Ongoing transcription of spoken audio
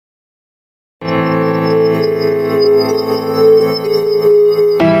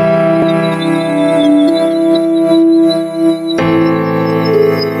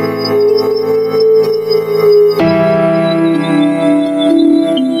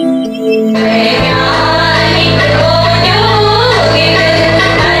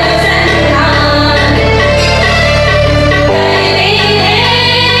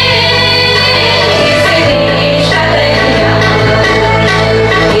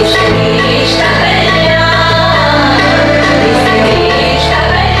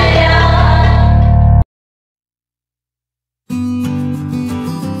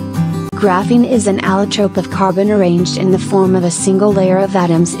Graphene is an allotrope of carbon arranged in the form of a single layer of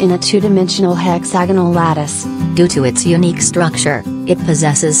atoms in a two-dimensional hexagonal lattice. Due to its unique structure, it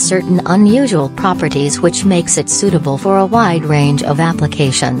possesses certain unusual properties which makes it suitable for a wide range of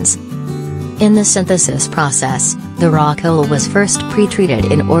applications. In the synthesis process, the raw coal was first pre-treated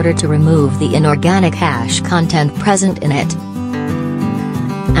in order to remove the inorganic ash content present in it.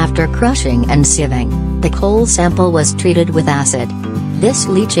 After crushing and sieving, the coal sample was treated with acid. This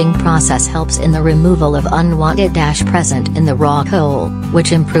leaching process helps in the removal of unwanted ash present in the raw coal,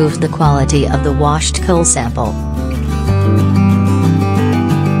 which improves the quality of the washed coal sample.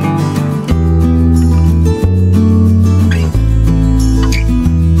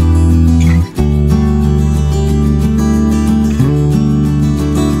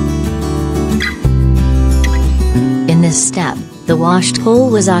 In this step, the washed coal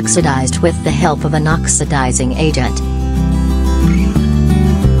was oxidized with the help of an oxidizing agent.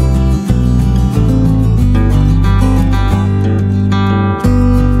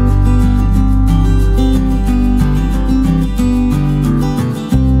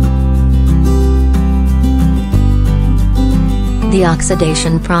 The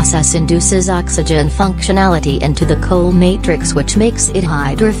oxidation process induces oxygen functionality into the coal matrix, which makes it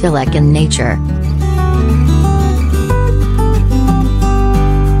hydrophilic in nature.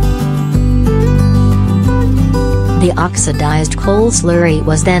 The oxidized coal slurry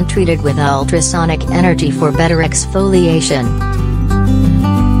was then treated with ultrasonic energy for better exfoliation.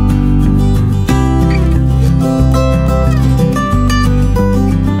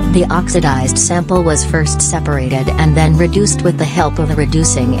 The oxidized sample was first separated and then reduced with the help of a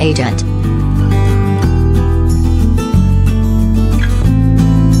reducing agent.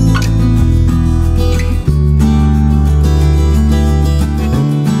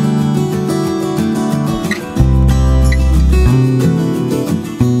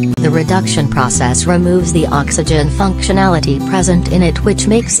 The reduction process removes the oxygen functionality present in it, which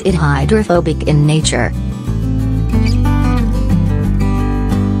makes it hydrophobic in nature.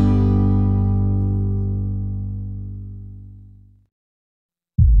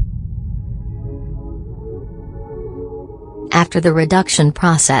 After the reduction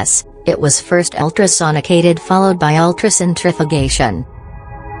process, it was first ultrasonicated followed by ultracentrifugation.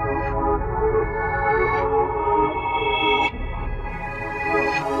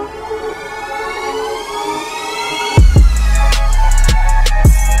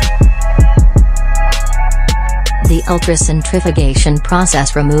 The ultracentrifugation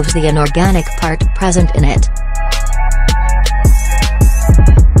process removes the inorganic part present in it.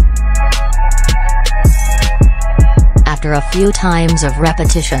 After a few times of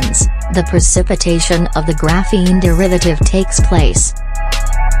repetitions, the precipitation of the graphene derivative takes place.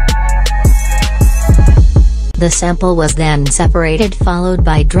 The sample was then separated followed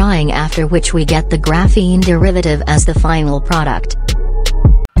by drying, after which we get the graphene derivative as the final product.